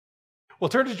Well,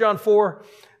 turn to John 4.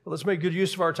 Let's make good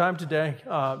use of our time today.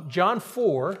 John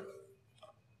 4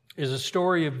 is a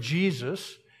story of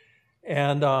Jesus,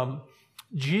 and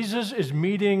Jesus is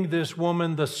meeting this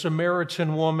woman, the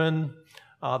Samaritan woman,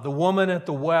 the woman at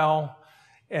the well,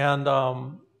 and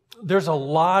there's a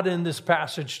lot in this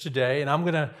passage today, and I'm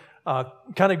going to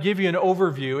kind of give you an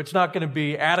overview. It's not going to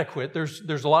be adequate.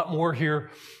 There's a lot more here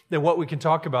than what we can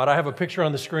talk about. I have a picture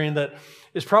on the screen that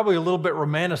is probably a little bit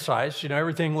romanticized. You know,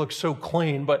 everything looks so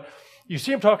clean, but you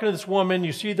see him talking to this woman.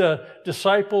 You see the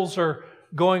disciples are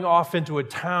going off into a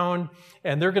town,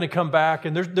 and they're going to come back,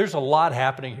 and there's a lot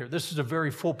happening here. This is a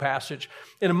very full passage.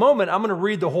 In a moment, I'm going to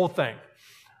read the whole thing.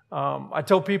 I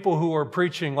tell people who are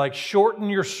preaching, like, shorten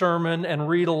your sermon and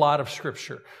read a lot of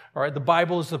Scripture. All right, the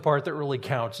Bible is the part that really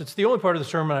counts. It's the only part of the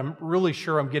sermon I'm really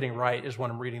sure I'm getting right is when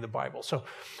I'm reading the Bible. So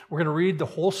we're going to read the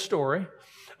whole story.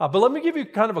 But let me give you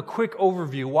kind of a quick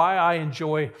overview why I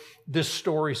enjoy this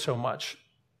story so much.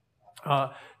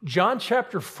 John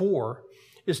chapter 4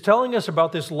 is telling us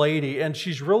about this lady, and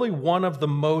she's really one of the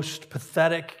most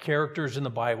pathetic characters in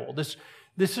the Bible. This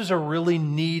is a really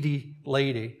needy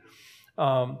lady.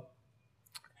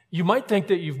 You might think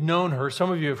that you've known her.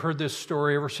 Some of you have heard this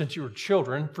story ever since you were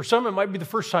children. For some, it might be the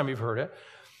first time you've heard it.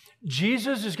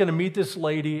 Jesus is going to meet this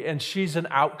lady, and she's an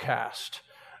outcast.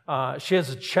 She has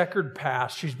a checkered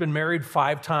past. She's been married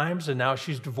 5 times, and now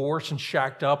she's divorced and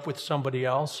shacked up with somebody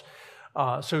else.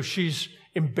 So she's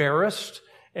embarrassed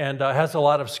and has a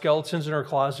lot of skeletons in her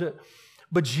closet.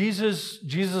 But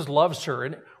Jesus loves her.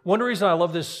 And one reason I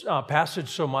love this passage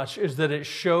so much is that it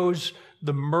shows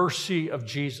the mercy of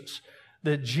Jesus.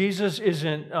 That Jesus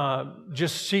isn't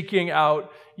just seeking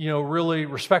out, really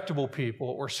respectable people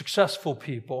or successful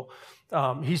people.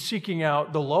 He's seeking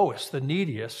out the lowest, the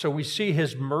neediest. So we see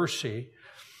his mercy.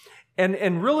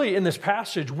 And really in this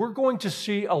passage, we're going to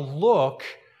see a look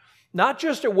not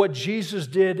just at what Jesus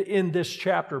did in this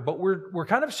chapter, but we're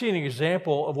kind of seeing an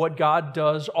example of what God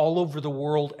does all over the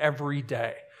world every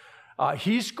day.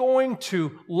 He's going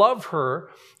to love her,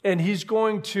 and he's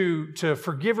going to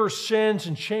forgive her sins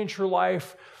and change her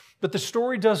life. But the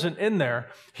story doesn't end there.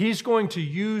 He's going to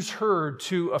use her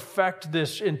to affect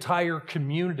this entire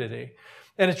community.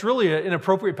 And it's really an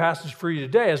appropriate passage for you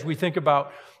today as we think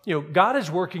about, God is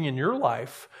working in your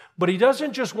life, but he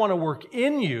doesn't just want to work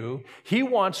in you. He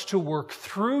wants to work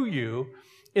through you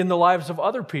in the lives of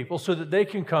other people so that they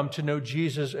can come to know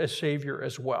Jesus as Savior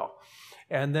as well.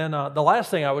 And then the last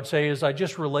thing I would say is I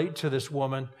just relate to this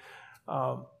woman.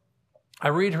 I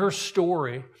read her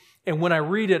story, and when I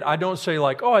read it, I don't say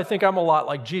like, I think I'm a lot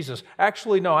like Jesus.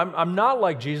 Actually, no, I'm not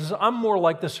like Jesus. I'm more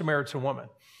like the Samaritan woman.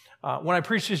 When I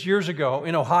preached this years ago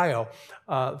in Ohio,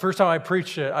 first time I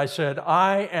preached it, I said,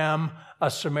 I am a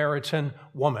Samaritan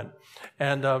woman.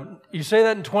 And you say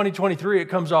that in 2023, it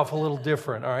comes off a little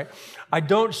different, all right? I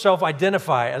don't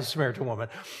self-identify as a Samaritan woman,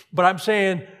 but I'm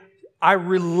saying I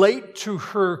relate to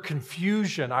her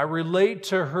confusion. I relate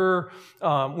to her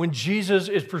when Jesus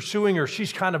is pursuing her.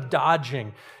 She's kind of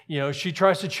dodging. She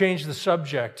tries to change the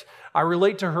subject. I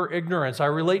relate to her ignorance. I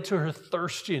relate to her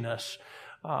thirstiness.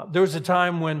 There was a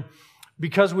time when,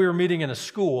 because we were meeting in a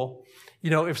school,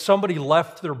 if somebody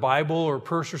left their Bible or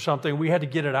purse or something, we had to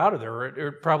get it out of there, or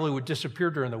it probably would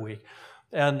disappear during the week.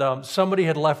 And somebody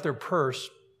had left their purse.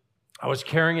 I was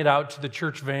carrying it out to the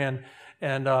church van,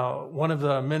 and one of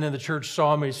the men in the church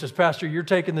saw me. He says, Pastor, you're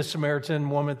taking the Samaritan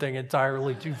woman thing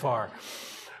entirely too far.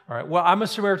 All right, well, I'm a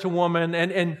Samaritan woman,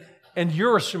 and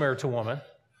you're a Samaritan woman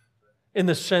in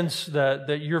the sense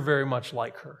that you're very much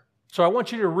like her. So I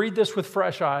want you to read this with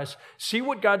fresh eyes, see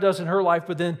what God does in her life,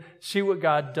 but then see what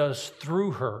God does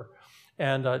through her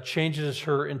and changes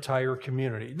her entire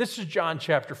community. This is John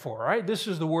chapter 4, all right? This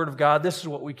is the Word of God. This is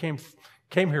what we came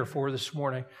here for this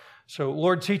morning. So,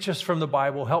 Lord, teach us from the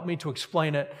Bible. Help me to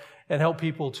explain it and help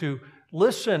people to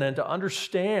listen and to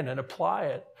understand and apply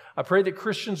it. I pray that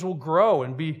Christians will grow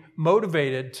and be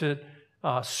motivated to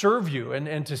serve you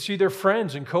and to see their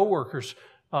friends and coworkers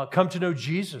come to know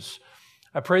Jesus.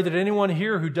 I pray that anyone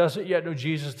here who doesn't yet know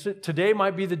Jesus, today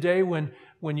might be the day when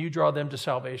you draw them to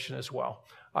salvation as well.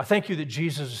 I thank you that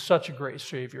Jesus is such a great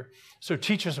Savior. So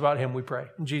teach us about him, we pray.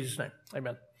 In Jesus' name,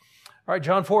 amen. All right,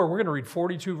 John 4, we're going to read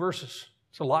 42 verses.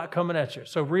 It's a lot coming at you.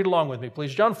 So read along with me,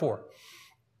 please. John 4.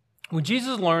 When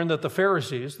Jesus learned that the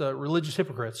Pharisees, the religious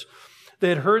hypocrites, they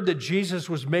had heard that Jesus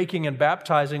was making and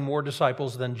baptizing more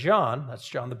disciples than John, that's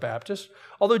John the Baptist,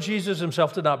 although Jesus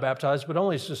himself did not baptize, but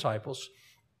only his disciples.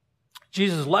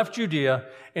 Jesus left Judea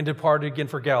and departed again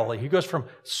for Galilee. He goes from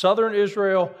southern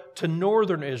Israel to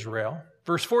northern Israel.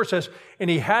 Verse 4 says, and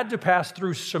he had to pass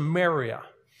through Samaria.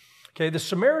 Okay, the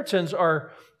Samaritans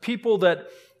are people that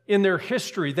in their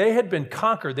history, they had been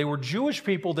conquered. They were Jewish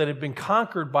people that had been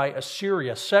conquered by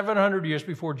Assyria 700 years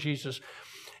before Jesus.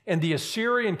 And the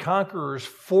Assyrian conquerors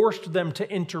forced them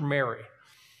to intermarry.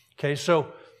 Okay,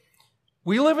 so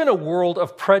we live in a world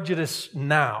of prejudice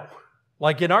now.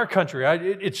 Like in our country,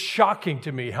 it's shocking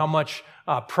to me how much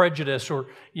prejudice or,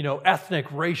 ethnic,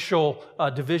 racial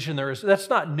division there is. That's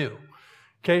not new.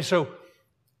 Okay, so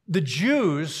the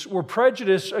Jews were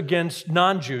prejudiced against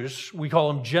non-Jews. We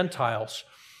call them Gentiles.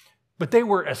 But they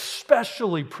were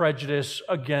especially prejudiced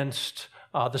against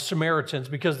the Samaritans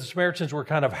because the Samaritans were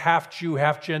kind of half Jew,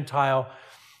 half Gentile,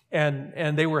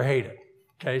 and they were hated.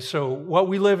 Okay, so what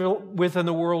we live with in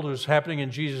the world is happening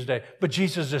in Jesus' day, but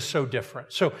Jesus is so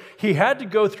different. So he had to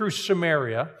go through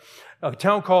Samaria, a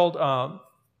town called,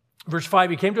 verse 5,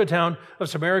 he came to a town of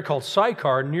Samaria called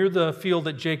Sychar, near the field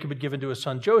that Jacob had given to his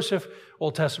son Joseph.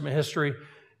 Old Testament history.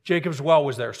 Jacob's well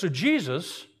was there. So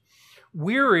Jesus,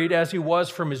 wearied as he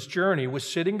was from his journey, was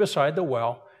sitting beside the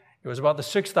well. It was about the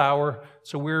 6th hour.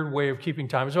 It's a weird way of keeping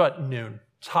time. It's about noon.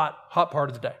 It's hot part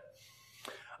of the day.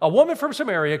 A woman from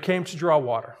Samaria came to draw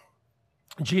water.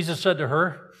 Jesus said to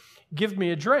her, "Give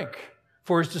me a drink,"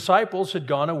 for his disciples had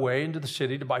gone away into the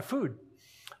city to buy food.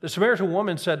 The Samaritan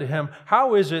woman said to him,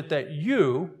 "How is it that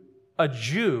you, a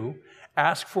Jew,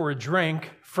 ask for a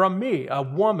drink from me, a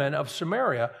woman of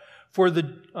Samaria? For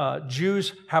the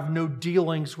Jews have no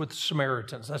dealings with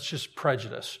Samaritans." That's just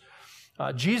prejudice.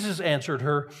 Jesus answered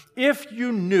her, "If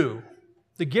you knew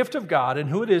the gift of God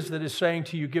and who it is that is saying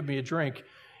to you, 'Give me a drink,'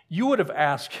 you would have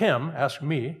asked him," ask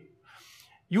me,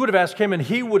 "you would have asked him and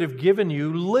he would have given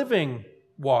you living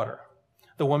water."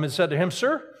 The woman said to him,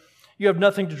 "Sir, you have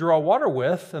nothing to draw water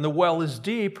with, and the well is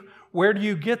deep. Where do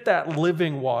you get that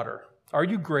living water? Are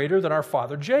you greater than our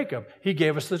father Jacob? He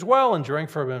gave us this well and drank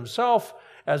from himself,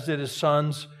 as did his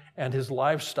sons and his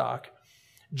livestock."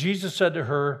 Jesus said to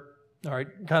her, all right,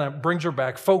 kind of brings her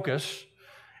back, focus,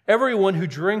 "Everyone who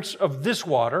drinks of this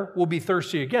water will be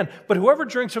thirsty again, but whoever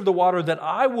drinks of the water that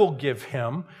I will give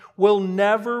him will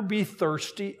never be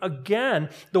thirsty again.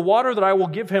 The water that I will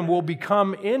give him will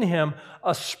become in him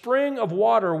a spring of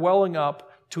water welling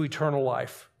up to eternal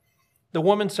life." The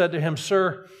woman said to him,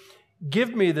 "Sir,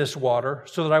 give me this water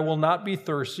so that I will not be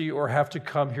thirsty or have to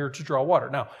come here to draw water."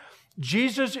 Now,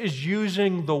 Jesus is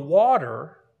using the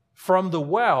water from the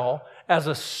well as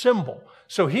a symbol.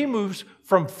 So he moves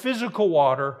from physical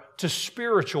water to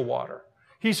spiritual water.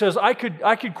 He says, I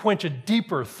could quench a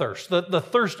deeper thirst, the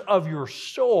thirst of your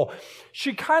soul.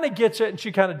 She kind of gets it and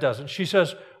she kind of doesn't. She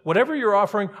says, whatever you're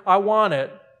offering, I want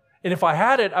it. And if I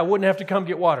had it, I wouldn't have to come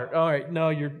get water. All right, no,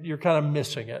 you're kind of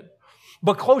missing it.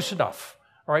 But close enough.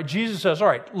 All right, Jesus says, all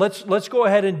right, let's go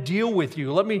ahead and deal with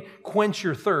you. Let me quench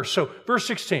your thirst. So verse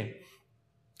 16,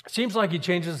 seems like he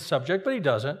changes the subject, but he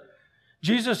doesn't.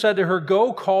 Jesus said to her,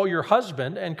 "Go call your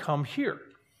husband and come here."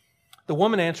 The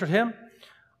woman answered him,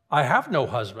 "I have no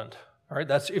husband." All right,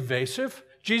 that's evasive.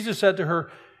 Jesus said to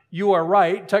her, "You are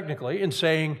right, technically, in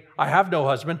saying, 'I have no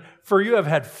husband,' for you have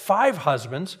had 5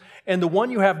 husbands, and the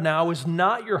one you have now is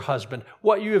not your husband.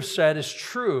 What you have said is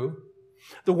true."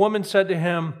 The woman said to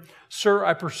him, "Sir,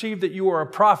 I perceive that you are a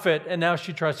prophet," and now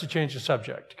she tries to change the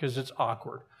subject because it's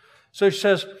awkward. So she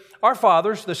says, "Our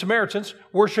fathers, the Samaritans,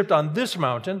 worshipped on this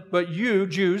mountain, but you,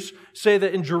 Jews, say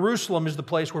that in Jerusalem is the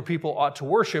place where people ought to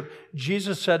worship."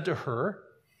 Jesus said to her,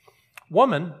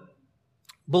 "Woman,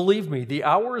 believe me, the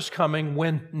hour is coming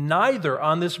when neither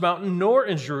on this mountain nor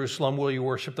in Jerusalem will you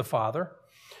worship the Father.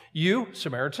 You,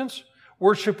 Samaritans,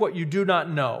 worship what you do not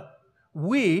know.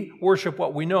 We worship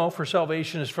what we know, for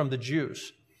salvation is from the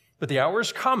Jews. But the hour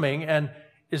is coming and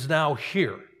is now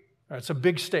here." That's a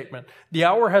big statement. The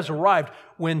hour has arrived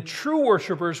when true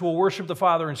worshipers will worship the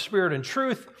Father in spirit and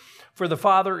truth, for the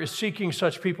Father is seeking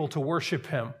such people to worship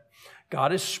him.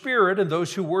 God is spirit, and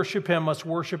those who worship him must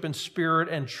worship in spirit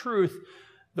and truth.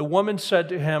 The woman said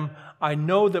to him, "I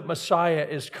know that Messiah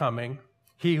is coming,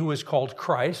 he who is called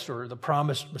Christ," or the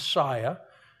promised Messiah.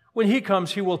 "When he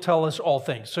comes, he will tell us all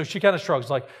things." So she kind of shrugs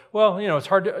like, well, it's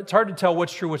hard to tell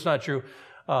what's true, what's not true.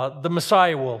 The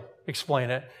Messiah will explain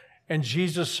it. And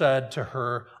Jesus said to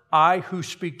her, "I who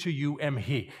speak to you am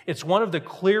he." It's one of the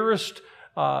clearest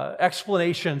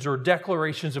explanations or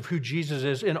declarations of who Jesus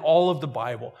is in all of the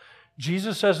Bible.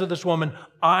 Jesus says to this woman,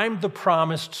 "I'm the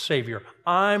promised Savior.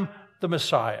 I'm the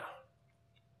Messiah."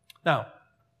 Now,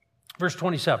 verse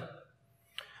 27.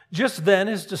 Just then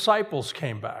his disciples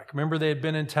came back. Remember, they had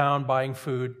been in town buying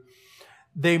food.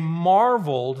 They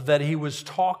marveled that he was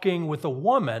talking with a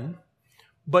woman,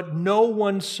 but no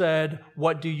one said,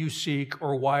 "What do you seek?"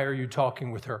 or "Why are you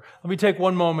talking with her?" Let me take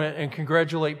one moment and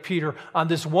congratulate Peter. On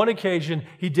this one occasion,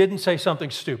 he didn't say something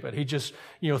stupid. He just,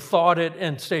 thought it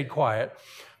and stayed quiet.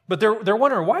 But they're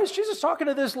wondering, why is Jesus talking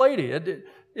to this lady?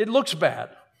 It looks bad.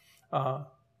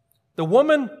 The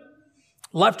woman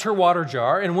left her water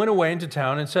jar and went away into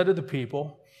town and said to the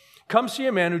people, "Come see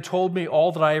a man who told me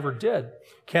all that I ever did.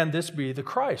 Can this be the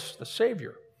Christ, the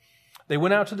Savior?" They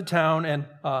went out of the town and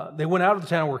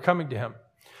were coming to him.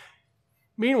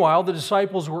 Meanwhile, the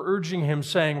disciples were urging him,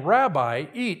 saying, "Rabbi,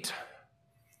 eat."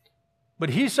 But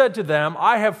he said to them,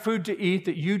 "I have food to eat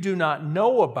that you do not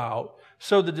know about."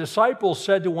 So the disciples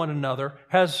said to one another,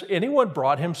 "Has anyone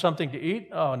brought him something to eat?"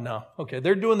 Oh, no. Okay,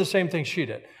 they're doing the same thing she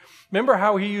did. Remember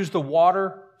how he used the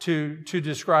water to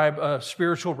describe a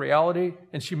spiritual reality,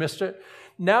 and she missed it?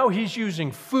 Now he's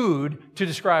using food to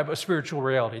describe a spiritual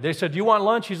reality. They said, "Do you want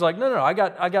lunch?" He's like, no, I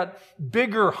got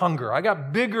bigger hunger. I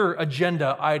got bigger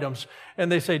agenda items.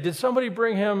 And they say, "Did somebody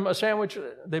bring him a sandwich?"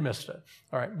 They missed it.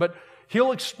 All right, but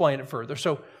he'll explain it further.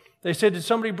 So they said, "Did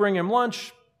somebody bring him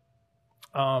lunch?"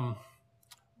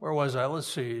 Where was I? Let's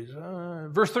see.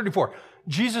 Verse 34.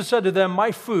 Jesus said to them,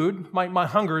 "My food, my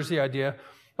hunger is the idea.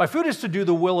 My food is to do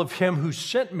the will of him who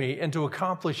sent me and to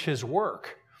accomplish his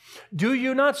work. Do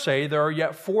you not say, 'There are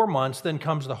yet 4 months, then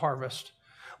comes the harvest'?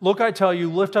 Look, I tell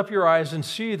you, lift up your eyes and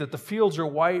see that the fields are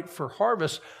white for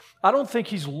harvest." I don't think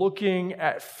he's looking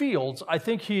at fields. I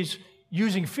think he's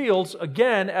using fields,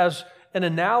 again, as an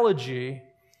analogy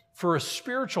for a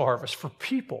spiritual harvest, for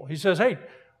people. He says, hey,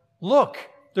 look,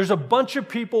 there's a bunch of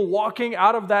people walking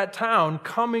out of that town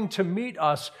coming to meet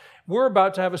us. We're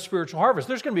about to have a spiritual harvest.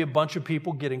 There's going to be a bunch of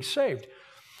people getting saved.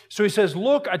 So he says,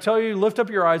 "Look, I tell you, lift up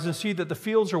your eyes and see that the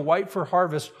fields are white for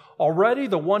harvest. Already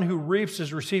the one who reaps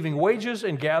is receiving wages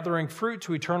and gathering fruit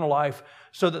to eternal life,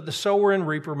 so that the sower and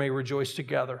reaper may rejoice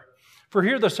together. For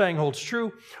here the saying holds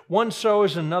true, one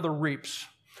sows and another reaps.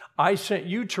 I sent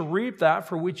you to reap that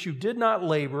for which you did not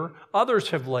labor. Others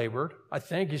have labored." I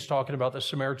think he's talking about the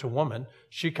Samaritan woman.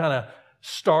 She kind of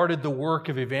started the work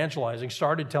of evangelizing,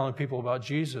 started telling people about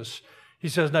Jesus. He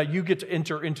says, now you get to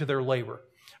enter into their labor.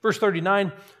 Verse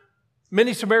 39,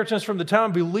 many Samaritans from the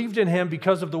town believed in him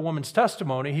because of the woman's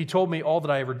testimony. He told me all that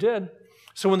I ever did.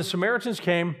 So when the Samaritans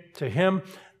came to him,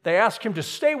 they asked him to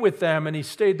stay with them, and he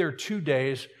stayed there 2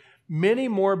 days. Many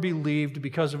more believed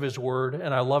because of his word,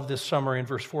 and I love this summary in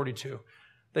verse 42.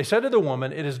 They said to the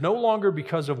woman, "It is no longer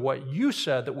because of what you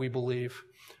said that we believe,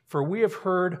 for we have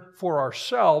heard for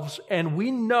ourselves, and we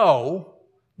know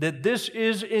that this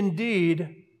is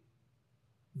indeed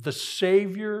the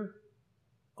Savior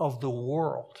of the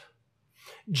world."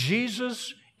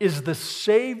 Jesus is the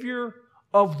Savior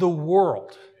of the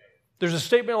world. There's a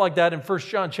statement like that in 1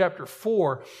 John chapter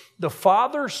 4. The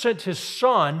Father sent his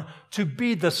Son to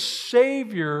be the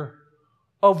Savior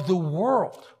of the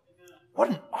world. What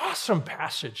an awesome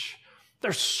passage.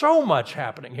 There's so much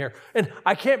happening here. And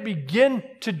I can't begin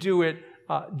to do it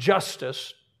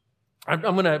justice. I'm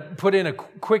going to put in a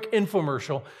quick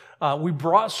infomercial. We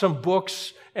brought some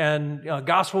books and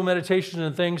gospel meditations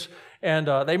and things, and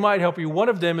they might help you. One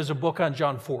of them is a book on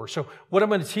John 4. So what I'm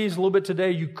going to tease a little bit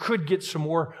today, you could get some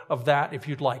more of that if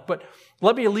you'd like. But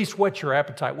let me at least whet your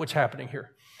appetite. What's happening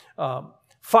here?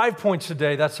 5 points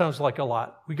today. That sounds like a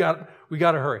lot. We got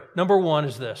to hurry. Number one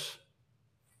is this.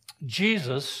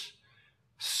 Jesus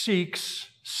seeks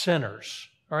sinners.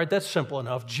 All right, that's simple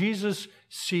enough. Jesus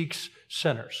seeks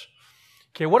sinners.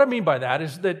 Okay, what I mean by that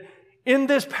is that in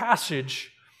this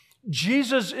passage,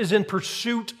 Jesus is in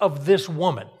pursuit of this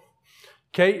woman.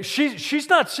 Okay, she's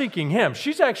not seeking him.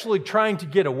 She's actually trying to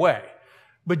get away.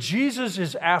 But Jesus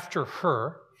is after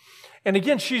her. And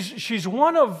again, she's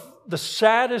one of the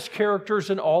saddest characters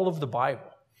in all of the Bible.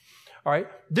 All right,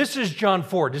 this is John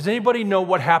 4. Does anybody know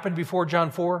what happened before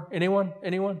John 4?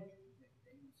 Anyone?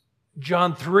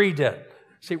 John 3 did.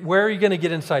 See, where are you going to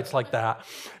get insights like that?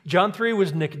 John 3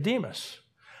 was Nicodemus.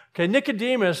 Okay,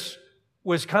 Nicodemus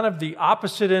was kind of the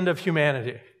opposite end of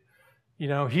humanity. You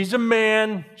know, he's a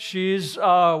man, she's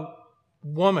a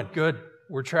woman. Good,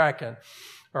 we're tracking.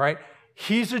 All right,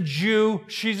 he's a Jew,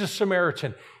 she's a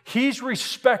Samaritan. He's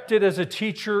respected as a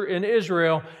teacher in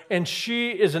Israel, and she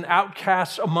is an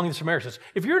outcast among the Samaritans.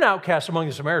 If you're an outcast among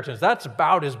the Samaritans, that's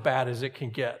about as bad as it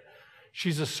can get.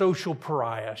 She's a social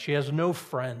pariah. She has no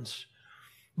friends.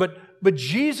 But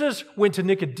Jesus went to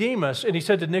Nicodemus, and he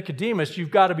said to Nicodemus, you've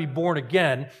got to be born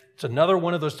again. It's another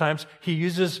one of those times he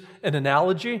uses an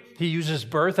analogy. He uses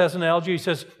birth as an analogy. He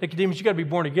says, Nicodemus, you got to be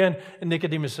born again. And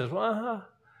Nicodemus says, well,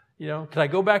 can I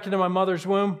go back into my mother's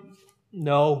womb?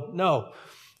 No.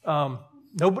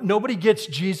 Nobody gets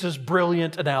Jesus'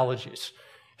 brilliant analogies.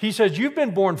 He says, you've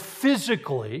been born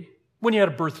physically when you had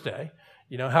a birthday,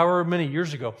 however many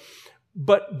years ago,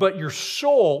 but your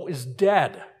soul is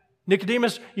dead.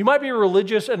 Nicodemus, you might be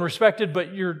religious and respected,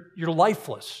 but you're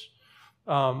lifeless.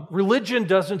 Religion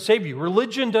doesn't save you.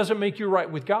 Religion doesn't make you right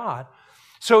with God.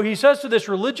 So he says to this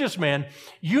religious man,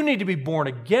 you need to be born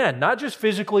again, not just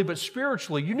physically, but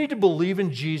spiritually. You need to believe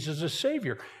in Jesus as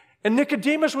Savior. And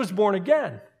Nicodemus was born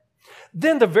again.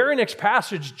 Then the very next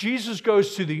passage, Jesus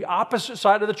goes to the opposite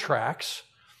side of the tracks,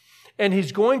 and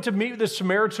he's going to meet the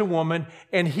Samaritan woman,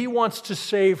 and he wants to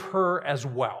save her as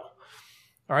well.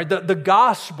 All right, the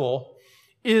gospel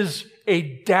is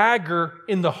a dagger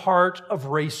in the heart of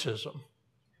racism.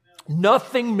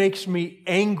 Nothing makes me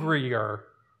angrier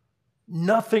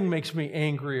than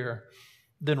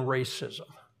racism,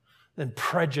 than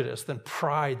prejudice, than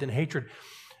pride, than hatred.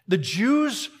 The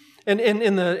Jews and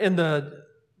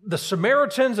the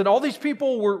Samaritans and all these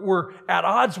people were at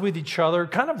odds with each other,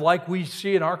 kind of like we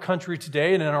see in our country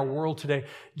today and in our world today.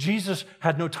 Jesus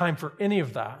had no time for any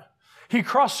of that. He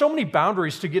crossed so many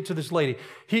boundaries to get to this lady.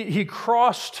 He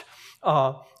crossed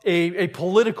a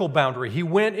political boundary. He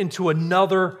went into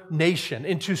another nation,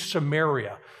 into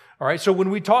Samaria. All right, so when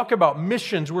we talk about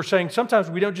missions, we're saying sometimes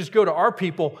we don't just go to our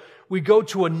people, we go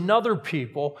to another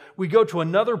people, we go to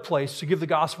another place to give the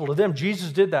gospel to them.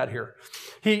 Jesus did that here.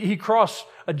 He crossed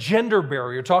a gender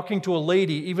barrier, talking to a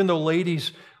lady, even though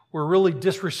ladies were really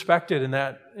disrespected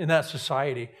in that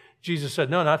society. Jesus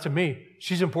said, no, not to me.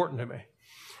 She's important to me.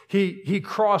 He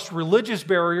crossed religious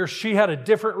barriers. She had a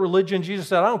different religion. Jesus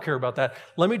said, I don't care about that.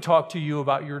 Let me talk to you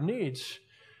about your needs.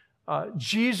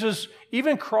 Jesus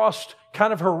even crossed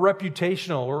kind of her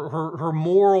reputational or her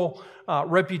moral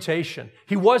reputation.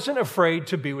 He wasn't afraid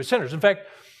to be with sinners. In fact,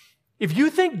 if you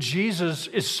think Jesus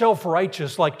is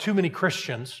self-righteous like too many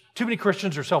Christians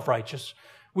are self-righteous.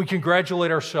 We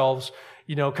congratulate ourselves,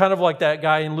 kind of like that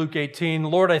guy in Luke 18.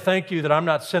 Lord, I thank you that I'm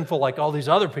not sinful like all these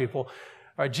other people.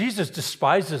 All right, Jesus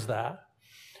despises that.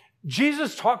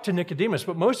 Jesus talked to Nicodemus,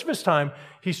 but most of his time,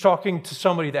 he's talking to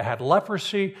somebody that had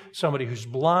leprosy, somebody who's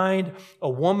blind, a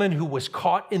woman who was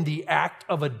caught in the act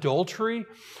of adultery,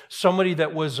 somebody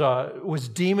that was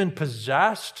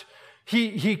demon-possessed.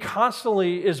 He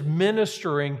constantly is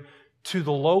ministering to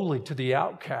the lowly, to the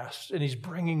outcasts, and he's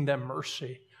bringing them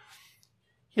mercy.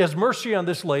 He has mercy on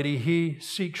this lady. He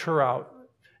seeks her out.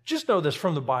 Just know this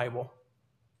from the Bible.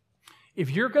 If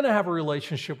you're going to have a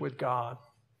relationship with God,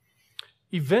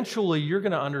 eventually you're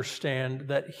going to understand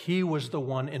that He was the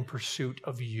one in pursuit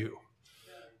of you.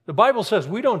 The Bible says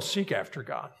we don't seek after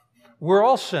God. We're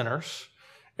all sinners,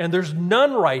 and there's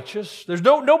none righteous. There's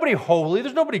nobody holy.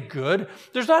 There's nobody good.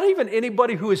 There's not even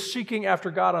anybody who is seeking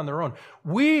after God on their own.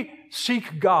 We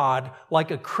seek God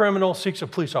like a criminal seeks a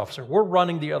police officer. We're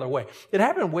running the other way. It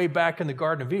happened way back in the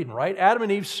Garden of Eden, right? Adam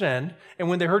and Eve sinned, and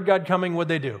when they heard God coming, what'd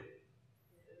they do?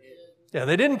 Yeah,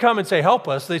 they didn't come and say, help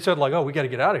us. They said, like, oh, we got to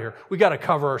get out of here. We got to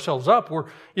cover ourselves up.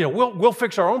 We'll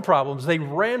fix our own problems. They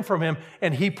ran from Him,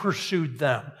 and He pursued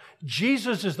them.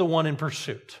 Jesus is the one in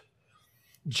pursuit.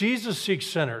 Jesus seeks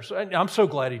sinners. I'm so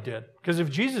glad He did. Because if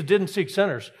Jesus didn't seek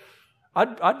sinners,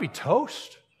 I'd be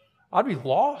toast. I'd be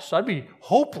lost. I'd be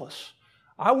hopeless.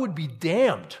 I would be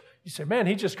damned. You say, man,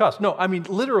 He just cussed. No, I mean,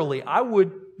 literally, I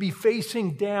would be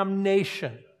facing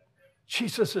damnation.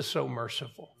 Jesus is so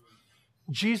merciful.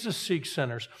 Jesus seeks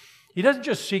sinners. He doesn't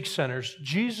just seek sinners.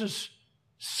 Jesus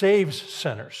saves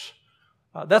sinners.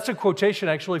 That's a quotation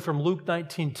actually from Luke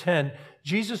 19:10.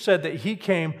 Jesus said that He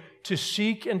came to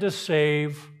seek and to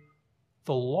save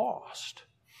the lost.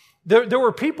 There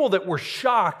were people that were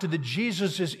shocked that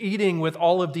Jesus is eating with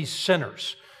all of these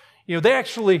sinners. They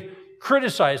actually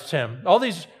criticized Him. All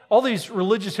these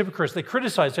religious hypocrites, they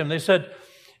criticized Him. They said,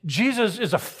 Jesus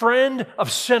is a friend of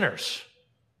sinners.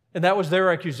 And that was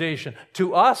their accusation.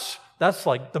 To us, that's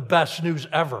like the best news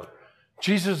ever.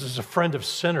 Jesus is a friend of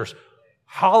sinners.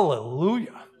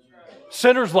 Hallelujah.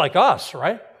 Sinners like us,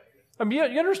 right? I mean,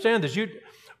 you understand this.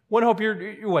 One hope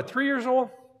you're what, 3 years old?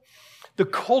 The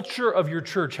culture of your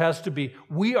church has to be,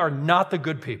 we are not the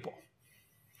good people.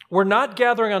 We're not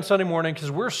gathering on Sunday morning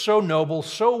because we're so noble,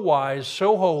 so wise,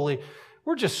 so holy.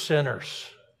 We're just sinners,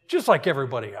 just like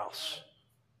everybody else.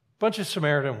 Bunch of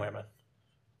Samaritan women.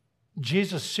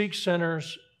 Jesus seeks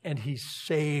sinners and He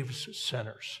saves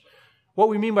sinners. What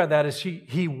we mean by that is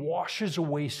He washes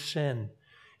away sin.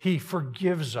 He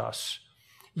forgives us.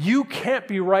 You can't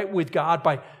be right with God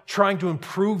by trying to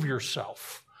improve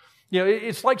yourself.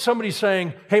 It's like somebody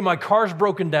saying, hey, my car's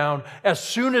broken down. As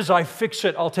soon as I fix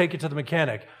it, I'll take it to the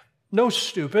mechanic. No,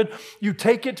 stupid. You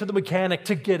take it to the mechanic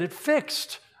to get it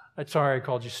fixed. I'm sorry I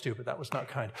called you stupid. That was not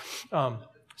kind.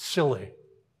 Silly.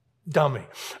 Dummy.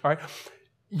 All right.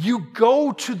 You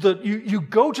go to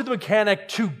the mechanic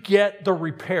to get the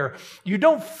repair. You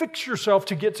don't fix yourself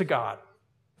to get to God.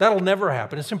 That'll never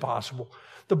happen. It's impossible.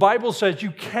 The Bible says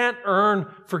you can't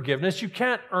earn forgiveness. You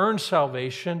can't earn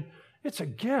salvation. It's a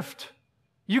gift.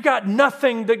 You got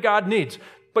nothing that God needs,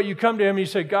 but you come to him and you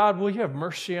say, God, will you have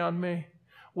mercy on me?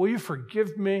 Will you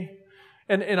forgive me?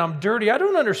 And I'm dirty. I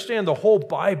don't understand the whole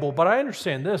Bible, but I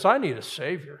understand this. I need a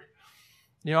Savior.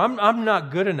 I'm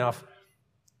not good enough.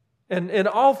 And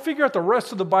I'll figure out the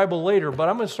rest of the Bible later, but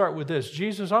I'm going to start with this.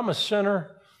 Jesus, I'm a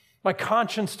sinner. My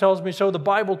conscience tells me so. The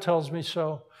Bible tells me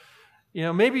so.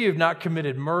 Maybe you've not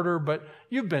committed murder, but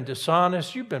you've been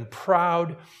dishonest. You've been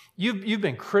proud. You've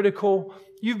been critical.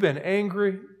 You've been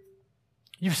angry.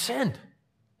 You've sinned.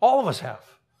 All of us have.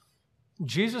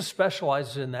 Jesus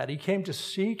specializes in that. He came to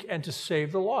seek and to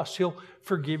save the lost. He'll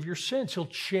forgive your sins. He'll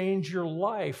change your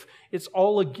life. It's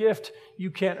all a gift. You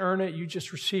can't earn it. You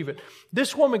just receive it.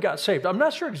 This woman got saved. I'm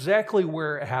not sure exactly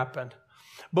where it happened.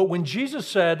 But when Jesus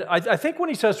said, I think when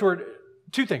he says to her,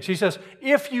 two things. He says,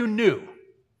 if you knew,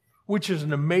 which is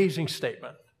an amazing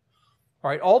statement.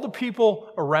 All right, all the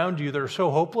people around you that are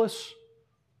so hopeless,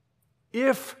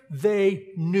 if they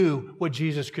knew what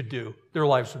Jesus could do, their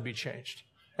lives would be changed.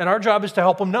 And our job is to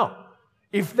help them know,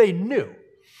 if they knew.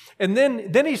 And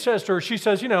then he says to her, she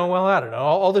says, well, I don't know,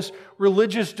 all this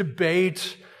religious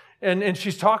debate, and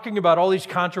she's talking about all these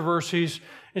controversies,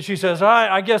 and she says,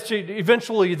 I guess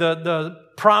eventually the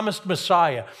promised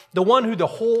Messiah, the one who the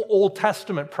whole Old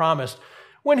Testament promised,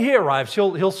 when he arrives,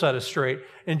 he'll set us straight.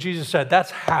 And Jesus said,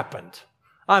 that's happened.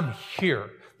 I'm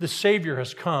here. The Savior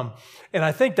has come. And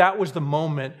I think that was the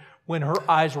moment when her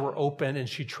eyes were open and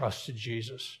she trusted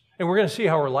Jesus. And we're going to see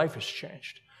how her life has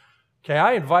changed. Okay,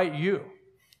 I invite you.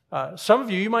 Some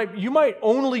of you might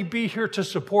only be here to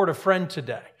support a friend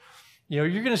today. You're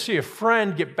going to see a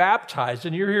friend get baptized,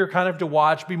 and you're here kind of to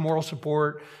watch, be moral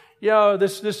support.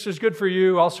 This is good for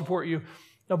you. I'll support you.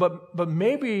 No, but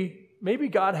maybe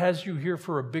God has you here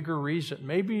for a bigger reason.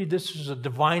 Maybe this is a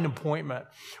divine appointment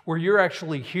where you're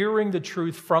actually hearing the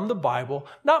truth from the Bible,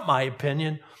 not my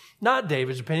opinion, not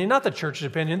David's opinion, not the church's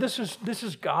opinion. This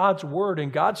is God's word,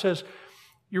 and God says,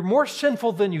 you're more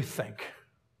sinful than you think,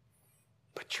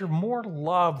 but you're more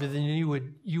loved than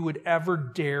you would ever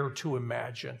dare to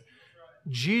imagine.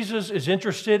 Jesus is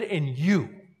interested in you.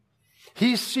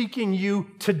 He's seeking you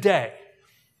today.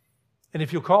 And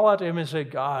if you'll call out to him and say,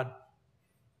 God,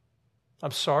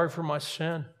 I'm sorry for my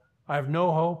sin. I have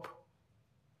no hope.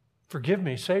 Forgive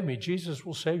me, save me. Jesus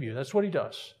will save you. That's what he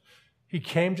does. He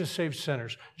came to save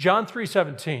sinners. John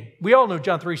 3:17. We all know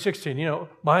John 3:16.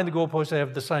 Behind the goalpost they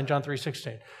have the sign John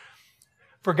 3:16.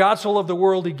 For God so loved the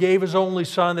world, he gave his only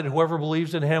Son, that whoever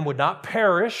believes in him would not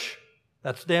perish,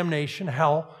 that's damnation,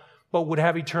 hell, but would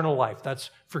have eternal life. That's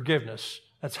forgiveness.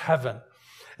 That's heaven.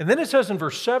 And then it says in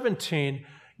verse 17,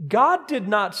 God did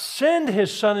not send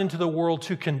his Son into the world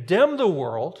to condemn the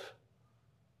world,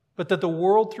 but that the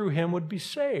world through him would be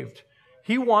saved.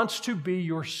 He wants to be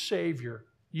your Savior.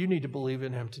 You need to believe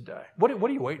in him today. What are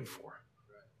you waiting for?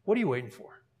 What are you waiting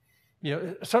for?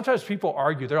 Sometimes people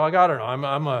argue. They're like, I don't know.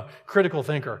 I'm a critical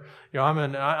thinker.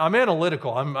 I'm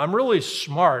analytical. I'm really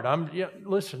smart.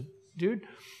 Listen, dude,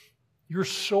 your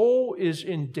soul is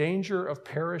in danger of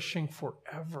perishing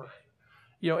forever.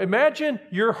 Imagine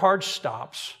your heart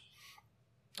stops.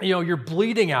 You're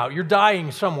bleeding out. You're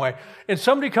dying some way. And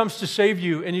somebody comes to save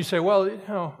you and you say, well,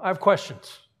 I have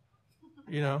questions.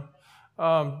 Where'd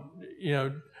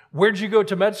you go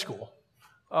to med school?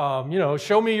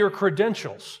 Show me your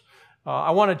credentials.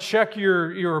 I want to check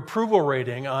your approval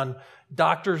rating on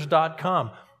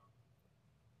doctors.com.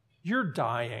 You're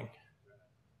dying.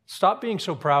 Stop being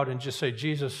so proud and just say,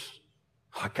 Jesus,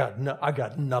 I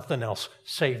got nothing else.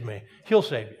 Save me. He'll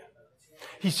save you.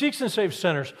 He seeks and saves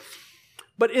sinners.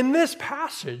 But in this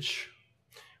passage,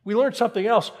 we learn something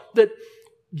else, that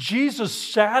Jesus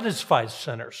satisfies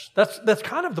sinners. That's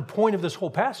kind of the point of this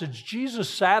whole passage. Jesus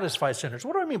satisfies sinners.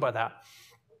 What do I mean by that?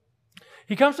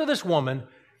 He comes to this woman,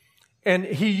 and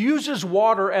he uses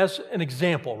water as an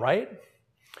example, right?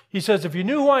 He says, if you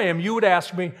knew who I am, you would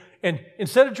ask me, and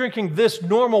instead of drinking this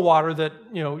normal water that,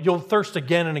 you'll thirst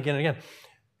again and again and again,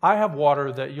 I have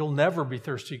water that you'll never be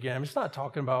thirsty again. He's not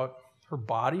talking about her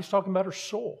body. He's talking about her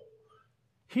soul.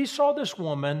 He saw this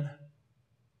woman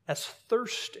as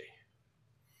thirsty.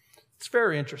 It's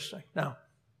very interesting. Now,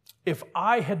 if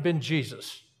I had been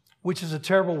Jesus, which is a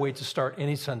terrible way to start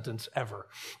any sentence ever,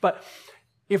 but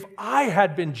if I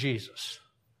had been Jesus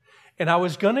and I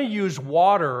was going to use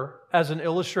water as an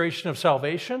illustration of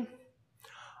salvation,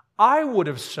 I would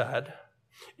have said,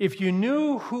 if you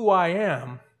knew who I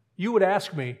am, you would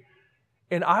ask me,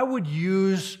 and I would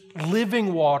use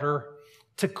living water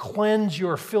to cleanse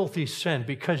your filthy sin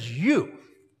because you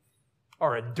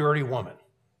are a dirty woman.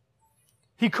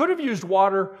 He could have used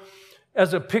water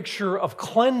as a picture of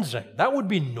cleansing. That would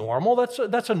be normal.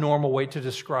 That's a normal way to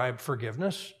describe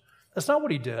forgiveness. That's not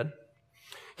what he did.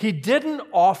 He didn't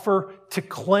offer to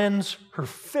cleanse her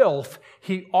filth.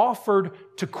 He offered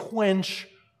to quench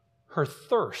her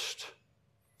thirst.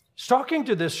 He's talking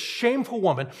to this shameful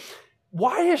woman.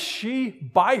 Why is she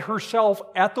by herself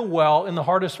at the well in the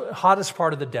hottest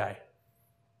part of the day?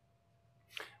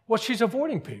 Well, she's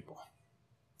avoiding people.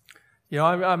 You know,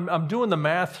 I'm doing the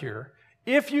math here.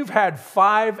 If you've had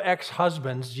 5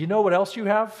 ex-husbands, do you know what else you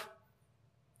have?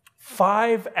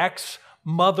 5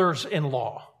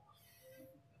 ex-mothers-in-law.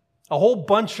 A whole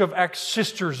bunch of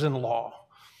ex-sisters-in-law.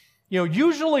 You know,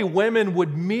 usually women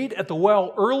would meet at the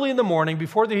well early in the morning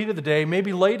before the heat of the day,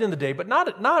 maybe late in the day, but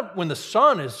not when the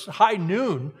sun is high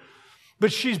noon.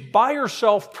 But she's by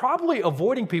herself, probably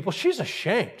avoiding people. She's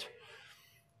ashamed.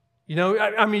 You know,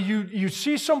 I mean, you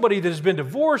see somebody that has been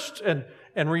divorced and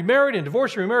remarried and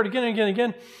divorced and remarried again and again and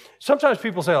again. Sometimes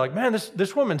people say, like, man,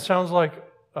 this woman sounds like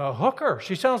a hooker.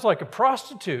 She sounds like a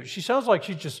prostitute. She sounds like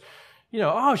she's just,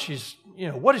 she's,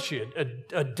 what is she,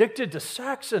 addicted to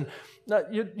sex? And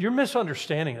you're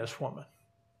misunderstanding this woman.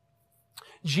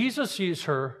 Jesus sees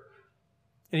her,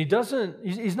 and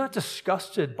he's not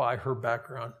disgusted by her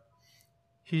background.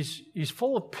 He's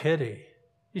full of pity.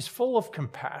 He's full of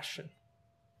compassion.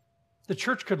 The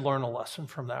church could learn a lesson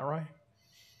from that, right?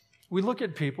 We look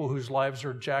at people whose lives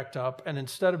are jacked up, and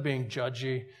instead of being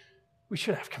judgy, we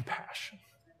should have compassion.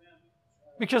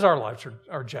 Because our lives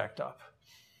are jacked up.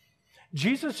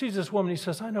 Jesus sees this woman, he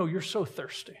says, I know, you're so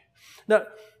thirsty. Now,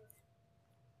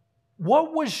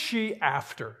 what was she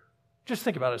after? Just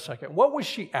think about it a second. What was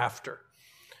she after?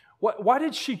 Why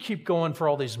did she keep going for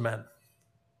all these men?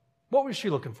 What was she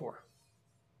looking for?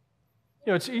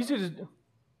 It's easy to...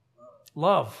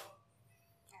 Love.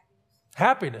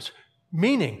 Happiness.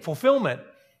 Meaning. Fulfillment.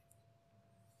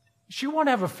 She wanted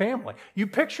to have a family. You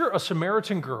picture a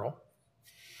Samaritan girl,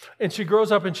 and she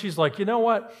grows up and she's like, you know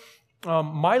what?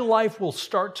 My life will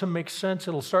start to make sense.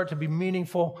 It'll start to be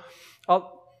meaningful.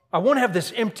 I won't have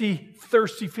this empty,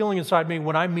 thirsty feeling inside me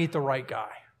when I meet the right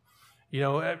guy.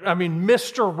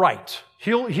 Mr. Right.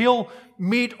 He'll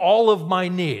meet all of my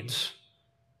needs.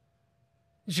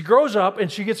 She grows up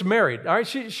and she gets married. All right,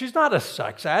 she's not a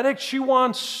sex addict. She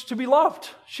wants to be loved.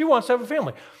 She wants to have a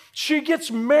family. She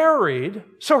gets married,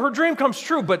 so her dream comes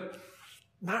true, but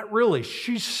not really.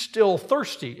 She's still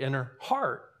thirsty in her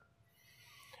heart.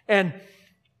 And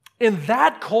in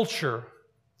that culture,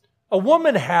 a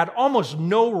woman had almost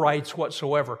no rights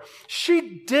whatsoever.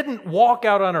 She didn't walk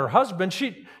out on her husband.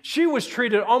 She was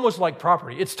treated almost like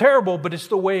property. It's terrible, but it's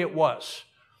the way it was.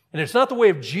 And it's not the way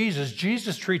of Jesus.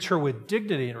 Jesus treats her with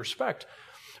dignity and respect.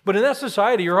 But in that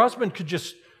society, her husband could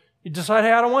just decide,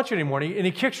 hey, I don't want you anymore. And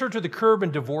he kicks her to the curb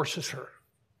and divorces her.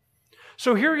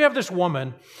 So here you have this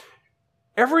woman.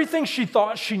 Everything she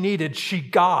thought she needed, she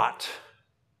got.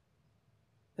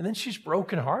 And then she's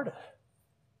brokenhearted.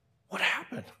 What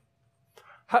happened?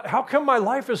 How come my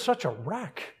life is such a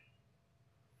wreck?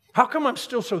 How come I'm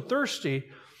still so thirsty?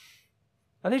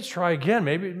 I need to try again.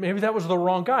 Maybe that was the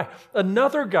wrong guy.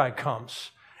 Another guy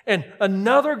comes, and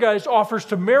another guy offers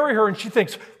to marry her, and she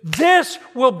thinks, this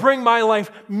will bring my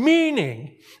life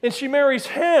meaning. And she marries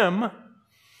him,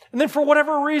 and then for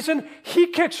whatever reason, he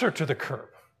kicks her to the curb.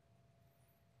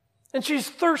 And she's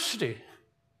thirsty.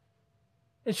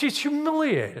 And she's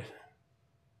humiliated.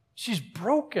 She's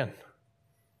broken.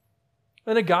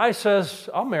 And a guy says,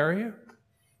 I'll marry you.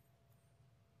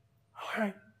 All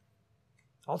right,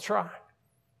 I'll try.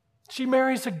 She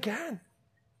marries again.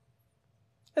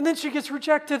 And then she gets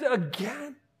rejected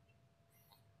again.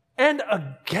 And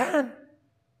again.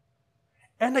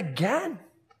 And again.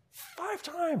 5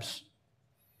 times.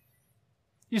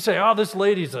 You say, oh, this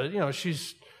lady's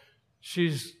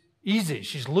she's easy,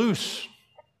 she's loose.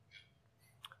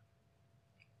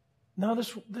 No,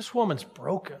 this woman's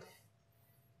broken.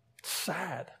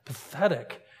 Sad,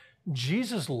 pathetic.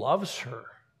 Jesus loves her.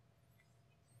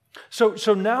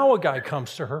 So now a guy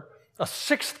comes to her, a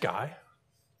 6th guy,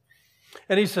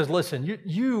 and he says, listen,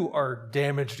 you are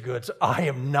damaged goods. I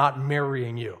am not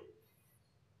marrying you.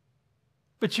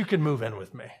 But you can move in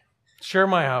with me. Share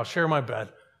my house, share my bed.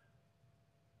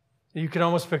 You can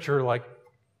almost picture her like,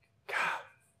 God,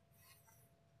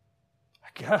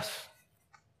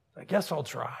 I guess I'll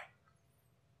try.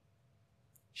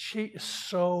 She is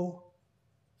so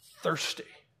thirsty.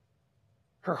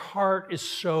 Her heart is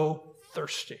so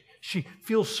thirsty. She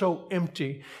feels so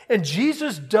empty. And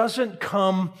Jesus doesn't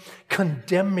come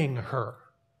condemning her.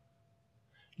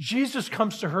 Jesus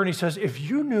comes to her and he says, if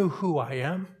you knew who I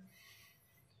am,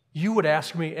 you would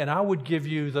ask me and I would give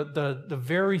you the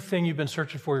very thing you've been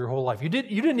searching for your whole life. You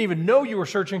didn't even know you were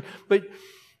searching, but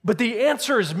the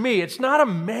answer is me. It's not a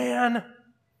man.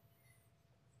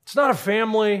 It's not a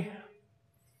family.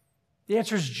 The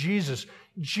answer is Jesus.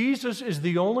 Jesus is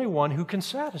the only one who can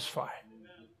satisfy.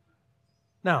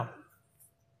 Now,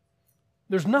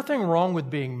 there's nothing wrong with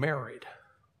being married.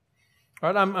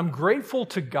 Right? I'm grateful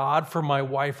to God for my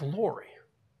wife, Lori.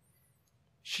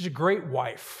 She's a great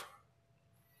wife.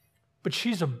 But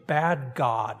she's a bad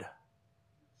God.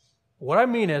 What I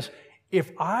mean is,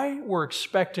 if I were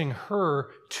expecting her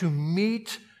to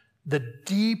meet the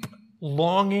deep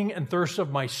longing and thirst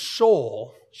of my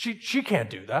soul, she can't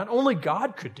do that. Only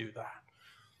God could do that.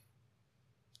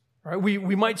 Right?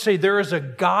 We might say there is a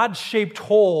God-shaped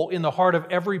hole in the heart of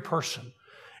every person,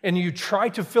 and you try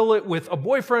to fill it with a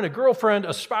boyfriend, a girlfriend,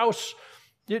 a spouse,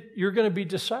 you're going to be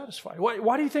dissatisfied.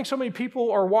 Why do you think so many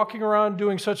people are walking around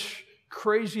doing such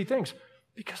crazy things?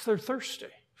 Because they're thirsty.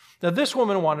 Now, this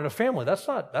woman wanted a family. That's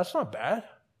not bad,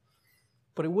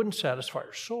 but it wouldn't satisfy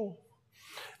her soul.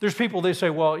 There's people, they say,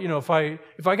 well, if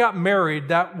I got married,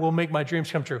 that will make my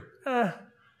dreams come true.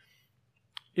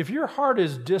 If your heart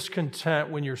is discontent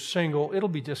when you're single, it'll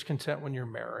be discontent when you're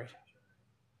married.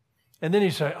 And then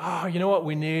you say, oh, you know what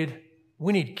we need?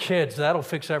 We need kids. That'll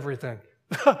fix everything.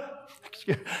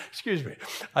 Excuse me.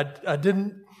 I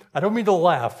don't mean to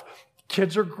laugh.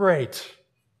 Kids are great,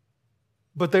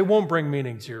 but they won't bring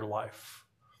meaning to your life.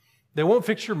 They won't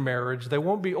fix your marriage. They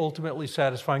won't be ultimately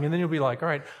satisfying. And then you'll be like, all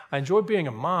right, I enjoy being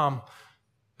a mom,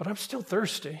 but I'm still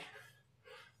thirsty.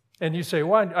 And you say,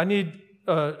 well, I need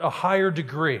a higher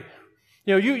degree.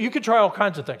 You could try all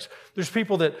kinds of things. There's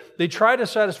people that they try to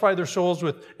satisfy their souls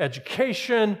with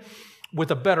education, with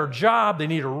a better job. They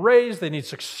need a raise. They need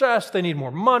success. They need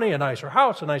more money, a nicer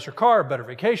house, a nicer car, a better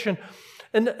vacation.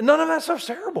 And none of that stuff's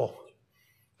terrible.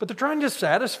 But they're trying to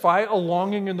satisfy a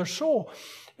longing in their soul.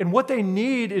 And what they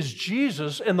need is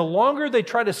Jesus. And the longer they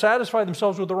try to satisfy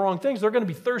themselves with the wrong things, they're going to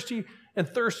be thirsty and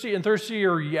thirsty and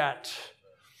thirstier yet.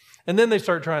 And then they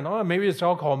start trying, maybe it's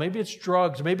alcohol, maybe it's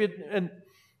drugs, and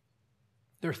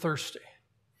they're thirsty.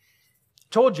 I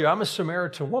told you, I'm a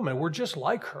Samaritan woman. We're just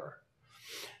like her.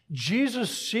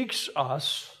 Jesus seeks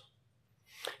us.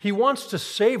 He wants to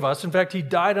save us. In fact, he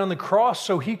died on the cross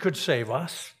so he could save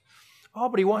us. Oh,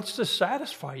 but he wants to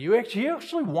satisfy you. He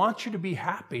actually wants you to be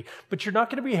happy, but you're not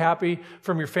going to be happy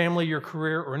from your family, your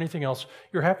career, or anything else.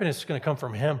 Your happiness is going to come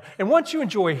from him. And once you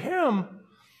enjoy him,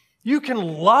 you can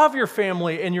love your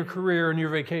family and your career and your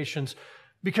vacations,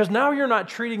 because now you're not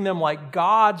treating them like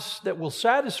gods that will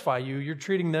satisfy you. You're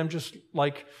treating them just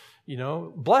like,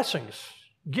 blessings,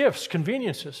 gifts,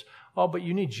 conveniences. Oh, but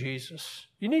you need Jesus.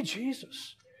 You need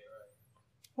Jesus.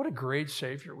 What a great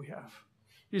Savior we have.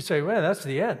 You say, man, that's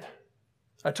the end.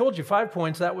 I told you 5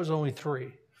 points. That was only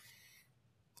 3.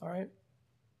 All right.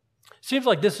 Seems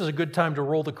like this is a good time to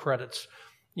roll the credits.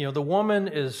 The woman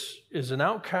is an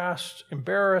outcast,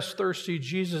 embarrassed, thirsty.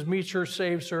 Jesus meets her,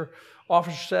 saves her,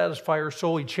 offers to satisfy her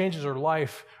soul. He changes her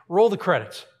life. Roll the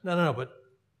credits. No, but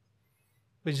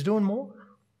he's doing more.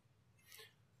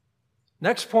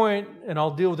 Next point, and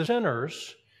I'll deal with the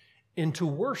sinners into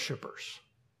worshipers.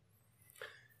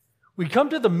 We come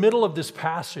to the middle of this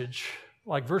passage,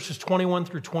 like verses 21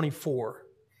 through 24,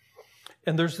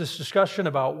 and there's this discussion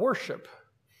about worship.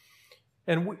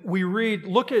 And we read,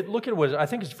 look at what, I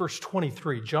think it's verse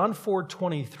 23, John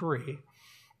 4:23.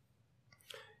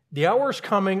 The hour is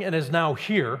coming and is now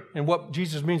here. And what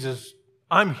Jesus means is,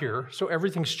 I'm here, so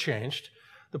everything's changed.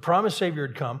 The promised Savior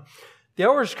had come. The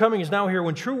hour is coming, is now here,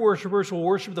 when true worshipers will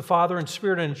worship the Father in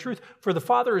spirit and in truth, for the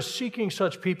Father is seeking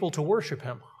such people to worship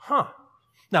him.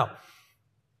 Now,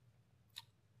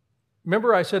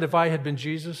 remember I said if I had been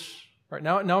Jesus? Right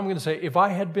now I'm going to say, if I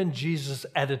had been Jesus'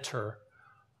 editor,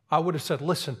 I would have said,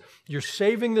 listen, you're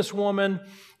saving this woman,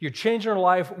 you're changing her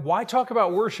life. Why talk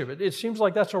about worship? It seems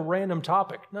like that's a random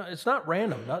topic. No, it's not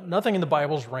random. Nothing in the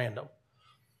Bible is random.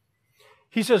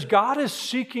 He says God is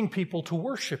seeking people to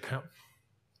worship him.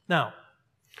 Now,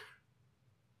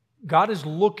 God is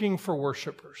looking for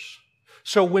worshipers.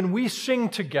 So when we sing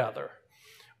together,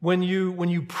 when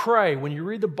you pray, when you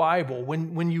read the Bible,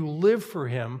 when you live for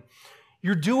him,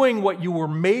 you're doing what you were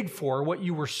made for, what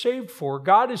you were saved for.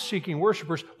 God is seeking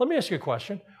worshipers. Let me ask you a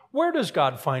question. Where does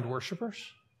God find worshipers?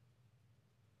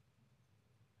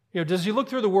 Does he look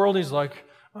through the world and he's like,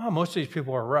 most of these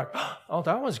people are wrecked. Oh,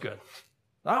 that was good.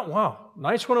 Wow,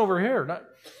 nice one over here.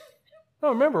 No,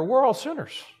 remember, we're all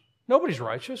sinners. Nobody's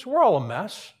righteous. We're all a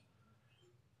mess.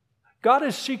 God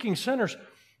is seeking sinners,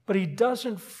 but he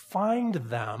doesn't find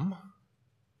them.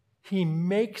 He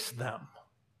makes them.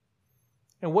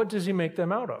 And what does he make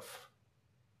them out of?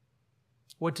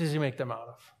 What does he make them out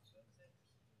of?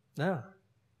 Yeah.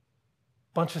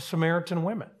 Bunch of Samaritan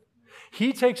women.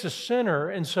 He takes a sinner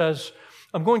and says,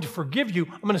 I'm going to forgive you.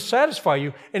 I'm going to satisfy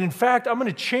you. And in fact, I'm going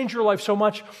to change your life so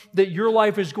much that your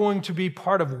life is going to be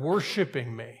part of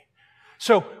worshiping me.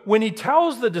 So when he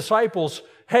tells the disciples,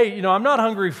 hey, I'm not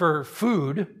hungry for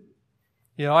food.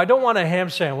 I don't want a ham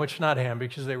sandwich, not ham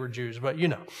because they were Jews, but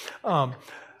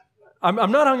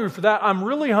I'm not hungry for that. I'm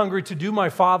really hungry to do my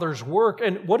Father's work.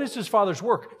 And what is his Father's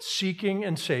work? Seeking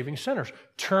and saving sinners,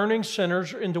 turning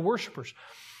sinners into worshipers.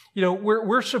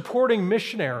 We're supporting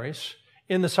missionaries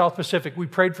in the South Pacific. We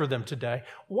prayed for them today.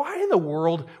 Why in the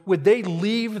world would they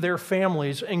leave their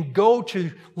families and go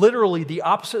to literally the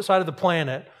opposite side of the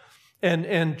planet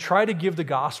and try to give the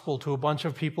gospel to a bunch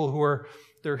of people who are,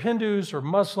 they're Hindus or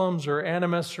Muslims or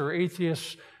animists or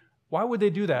atheists? Why would they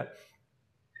do that?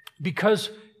 Because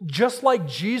just like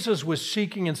Jesus was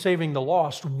seeking and saving the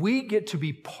lost, we get to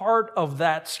be part of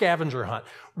that scavenger hunt.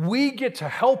 We get to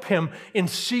help him in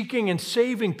seeking and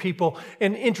saving people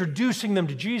and introducing them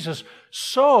to Jesus.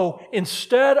 So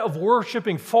instead of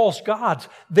worshiping false gods,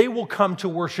 they will come to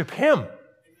worship him.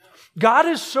 God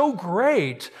is so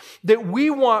great that we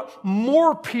want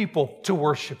more people to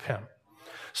worship him.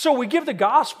 So we give the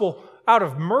gospel out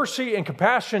of mercy and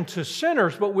compassion to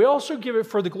sinners, but we also give it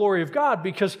for the glory of God,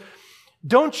 because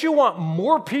don't you want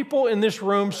more people in this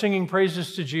room singing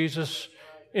praises to Jesus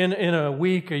in a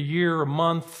week, a year, a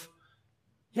month?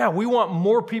 Yeah, we want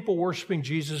more people worshiping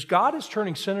Jesus. God is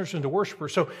turning sinners into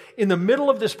worshipers. So in the middle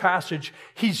of this passage,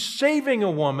 he's saving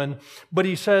a woman, but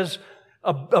he says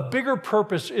a bigger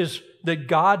purpose is that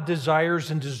God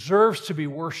desires and deserves to be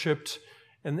worshiped,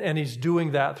 and he's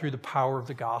doing that through the power of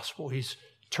the gospel. He's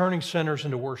turning sinners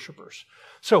into worshipers.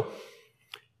 So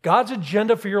God's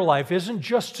agenda for your life isn't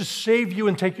just to save you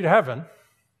and take you to heaven.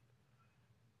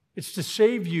 It's to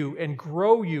save you and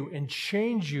grow you and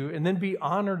change you and then be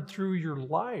honored through your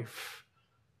life.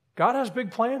 God has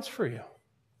big plans for you.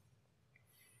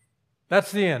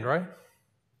 That's the end, right?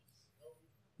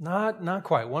 Not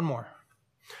quite. One more.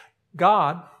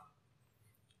 God,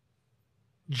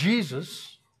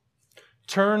 Jesus,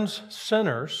 turns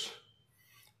sinners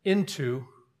into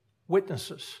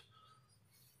witnesses.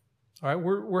 All right,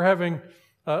 we're having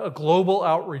a global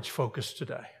outreach focus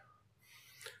today.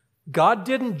 God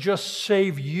didn't just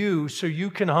save you so you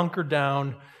can hunker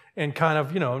down and kind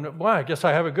of, well, I guess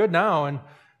I have it good now, and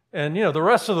the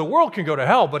rest of the world can go to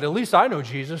hell, but at least I know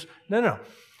Jesus. No.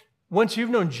 Once you've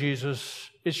known Jesus,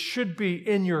 it should be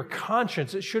in your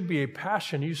conscience. It should be a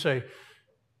passion. You say,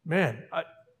 man,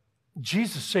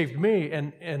 Jesus saved me,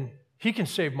 and he can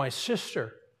save my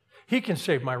sister. He can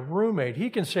save my roommate. He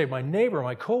can save my neighbor,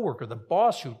 my coworker, the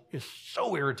boss who is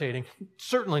so irritating,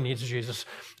 certainly needs Jesus.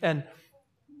 And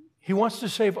he wants to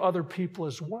save other people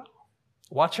as well.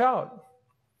 Watch out,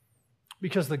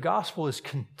 because the gospel is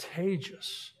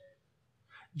contagious.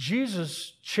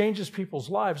 Jesus changes people's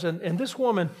lives. And this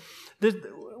woman,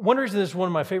 one reason this is one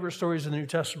of my favorite stories in the New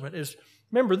Testament is,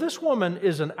 remember, this woman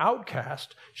is an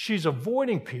outcast. She's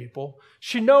avoiding people.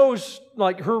 She knows,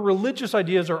 her religious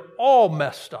ideas are all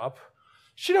messed up.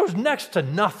 She knows next to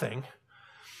nothing.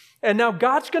 And now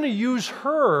God's going to use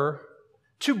her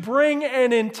to bring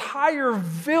an entire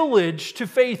village to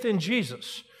faith in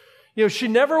Jesus. She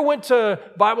never went to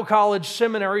Bible college,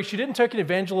 seminary. She didn't take an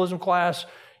evangelism class.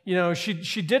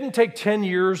 She didn't take 10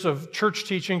 years of church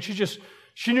teaching.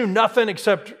 She knew nothing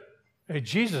except, hey,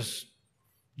 Jesus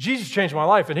changed my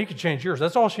life, and he could change yours.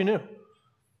 That's all she knew.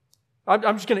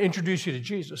 I'm just going to introduce you to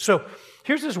Jesus. So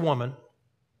here's this woman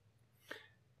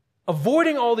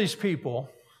avoiding all these people,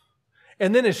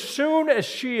 and then as soon as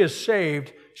she is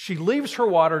saved, she leaves her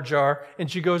water jar and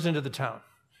she goes into the town.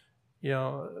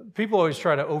 People always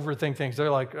try to overthink things. They're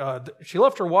like, she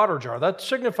left her water jar. That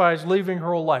signifies leaving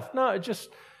her whole life. No,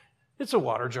 it's a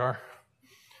water jar.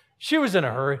 She was in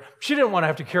a hurry. She didn't want to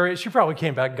have to carry it. She probably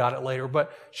came back and got it later,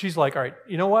 but she's like, all right,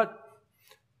 you know what?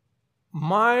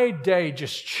 My day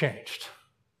just changed.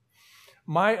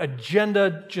 My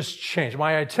agenda just changed.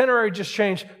 My itinerary just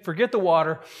changed. Forget the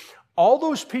water. All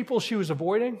those people she was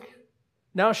avoiding,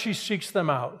 now she seeks them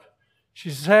out. She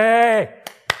says, hey,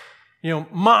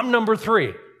 mom number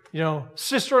 3,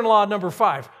 sister-in-law number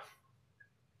 5,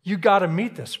 you got to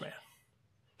meet this man.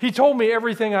 He told me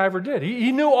everything I ever did.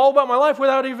 He knew all about my life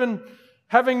without even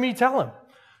having me tell him.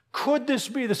 Could this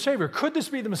be the Savior? Could this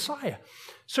be the Messiah?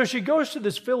 So she goes to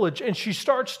this village and she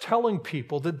starts telling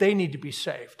people that they need to be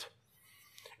saved.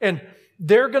 And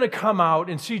they're going to come out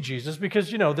and see Jesus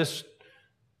because,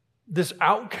 this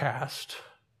outcast,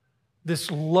 this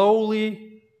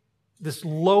lowly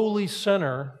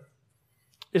sinner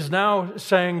is now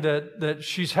saying that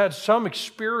she's had some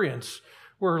experience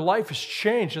where her life has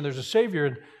changed and there's a Savior.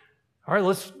 And all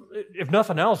right, if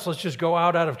nothing else, let's just go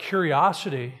out of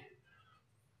curiosity.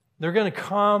 They're going to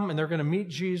come and they're going to meet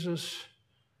Jesus.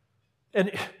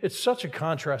 And it's such a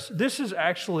contrast. This is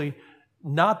actually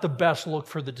not the best look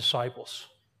for the disciples.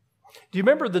 Do you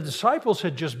remember the disciples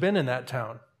had just been in that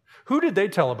town? Who did they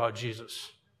tell about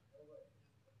Jesus?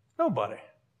 Nobody.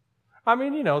 I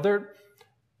mean, you know,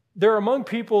 they're among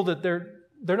people that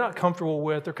they're not comfortable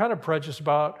with. They're kind of prejudiced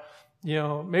about. You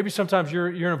know, maybe sometimes you're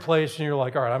in a place and you're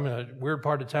like, all right, I'm in a weird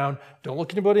part of town. Don't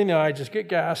look anybody in the eye. Just get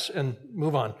gas and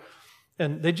move on.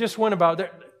 And they just went about.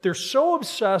 They're so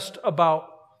obsessed about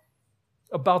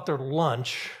their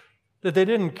lunch that they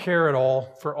didn't care at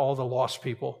all for all the lost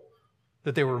people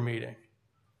that they were meeting.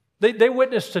 They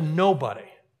witnessed to nobody.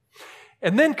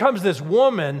 And then comes this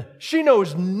woman. She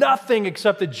knows nothing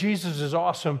except that Jesus is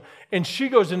awesome. And she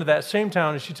goes into that same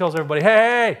town and she tells everybody,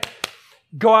 hey,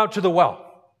 go out to the well.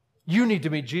 You need to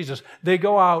meet Jesus. They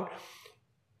go out.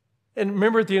 And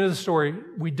remember at the end of the story,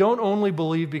 we don't only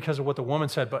believe because of what the woman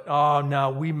said, but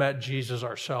no, we met Jesus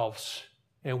ourselves.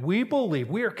 And we believe,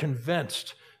 we are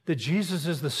convinced that Jesus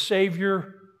is the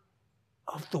Savior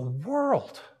of the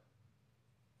world.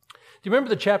 Do you remember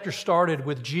the chapter started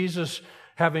with Jesus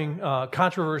having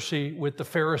controversy with the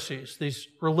Pharisees, these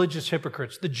religious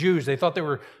hypocrites, the Jews? They thought they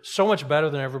were so much better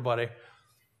than everybody.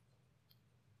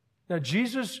 Now,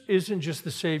 Jesus isn't just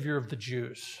the Savior of the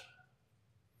Jews.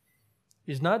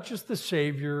 He's not just the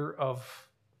Savior of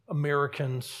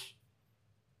Americans,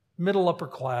 middle upper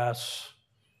class,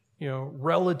 you know,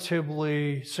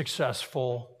 relatively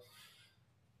successful.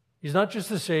 He's not just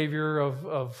the Savior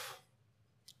of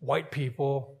white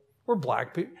people or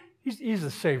black people. He's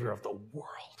the Savior of the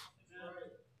world.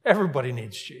 Everybody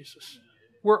needs Jesus.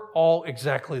 We're all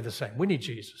exactly the same. We need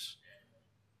Jesus.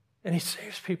 And He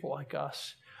saves people like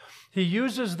us. He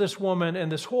uses this woman, and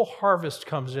this whole harvest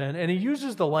comes in, and He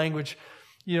uses the language.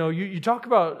 You know, you talk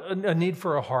about a need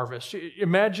for a harvest.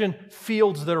 Imagine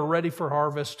fields that are ready for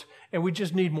harvest, and we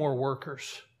just need more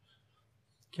workers.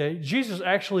 Okay? Jesus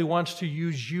actually wants to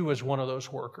use you as one of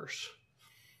those workers.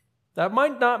 That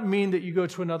might not mean that you go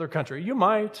to another country. You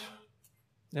might.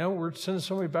 You know, we're sending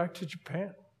somebody back to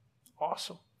Japan.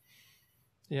 Awesome.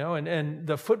 You know, and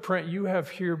the footprint you have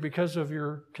here because of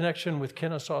your connection with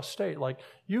Kennesaw State, like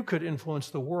you could influence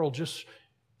the world just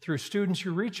through students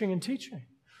you're reaching and teaching.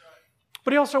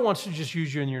 But He also wants to just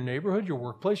use you in your neighborhood, your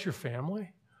workplace, your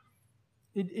family.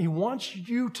 He wants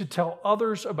you to tell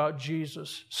others about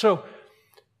Jesus. So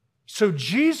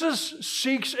Jesus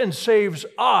seeks and saves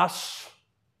us,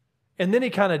 and then He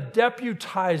kind of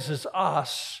deputizes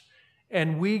us,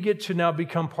 and we get to now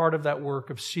become part of that work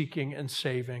of seeking and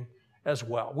saving as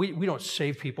well. We don't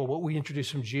save people, but we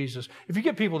introduce them to Jesus. If you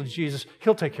get people to Jesus,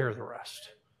 He'll take care of the rest.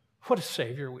 What a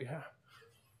Savior we have.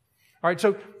 All right,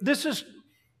 so this is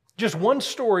just one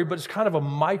story, but it's kind of a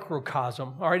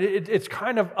microcosm. All right, it's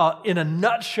kind of, in a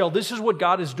nutshell, this is what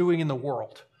God is doing in the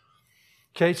world.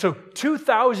 Okay, so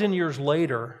 2,000 years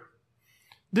later,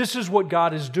 this is what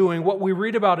God is doing. What we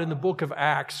read about in the book of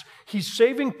Acts, He's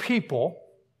saving people.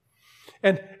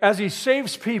 And as He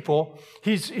saves people,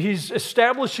 he's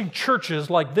establishing churches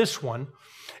like this one.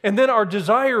 And then our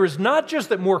desire is not just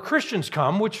that more Christians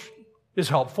come, which is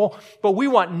helpful, but we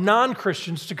want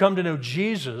non-Christians to come to know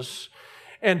Jesus.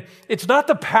 And it's not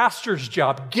the pastor's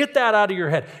job. Get that out of your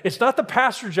head. It's not the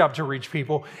pastor's job to reach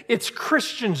people. It's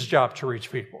Christians' job to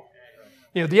reach people.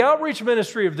 You know, the outreach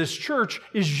ministry of this church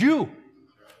is you.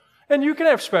 And you can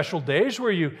have special days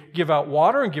where you give out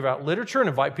water and give out literature and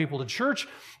invite people to church,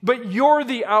 but you're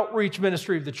the outreach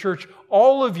ministry of the church,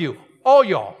 all of you, all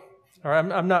y'all. All right,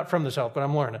 I'm not from the South, but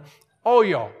I'm learning. All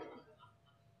y'all.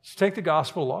 Just take the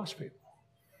gospel to lost people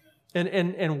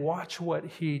and watch what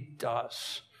He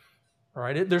does. All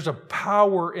right, there's a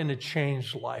power in a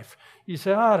changed life. You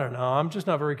say, I don't know, I'm just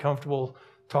not very comfortable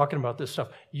talking about this stuff.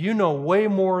 You know way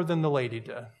more than the lady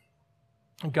did.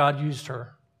 God used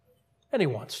her. And He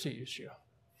wants to use you.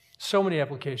 So many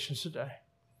applications today.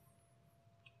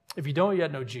 If you don't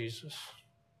yet know Jesus,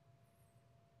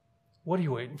 what are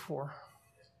you waiting for?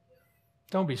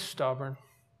 Don't be stubborn.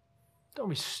 Don't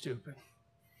be stupid.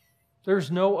 There's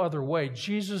no other way.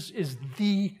 Jesus is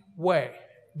the way,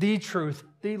 the truth,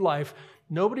 the life.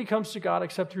 Nobody comes to God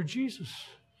except through Jesus.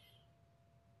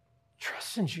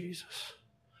 Trust in Jesus.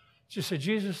 Just say,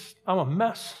 Jesus, I'm a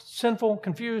mess, sinful,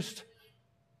 confused.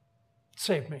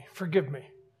 Save me. Forgive me.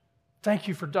 Thank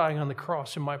you for dying on the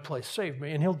cross in my place. Save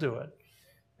me. And He'll do it.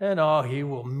 And He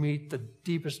will meet the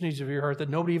deepest needs of your heart that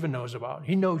nobody even knows about.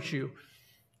 He knows you.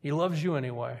 He loves you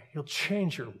anyway. He'll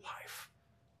change your life.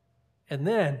 And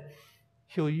then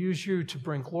He'll use you to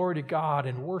bring glory to God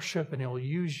in worship, and He'll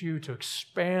use you to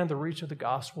expand the reach of the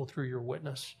gospel through your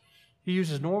witness. He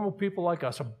uses normal people like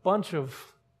us, a bunch of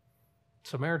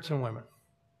Samaritan women.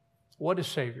 What is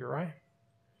Savior, right?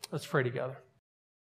 Let's pray together.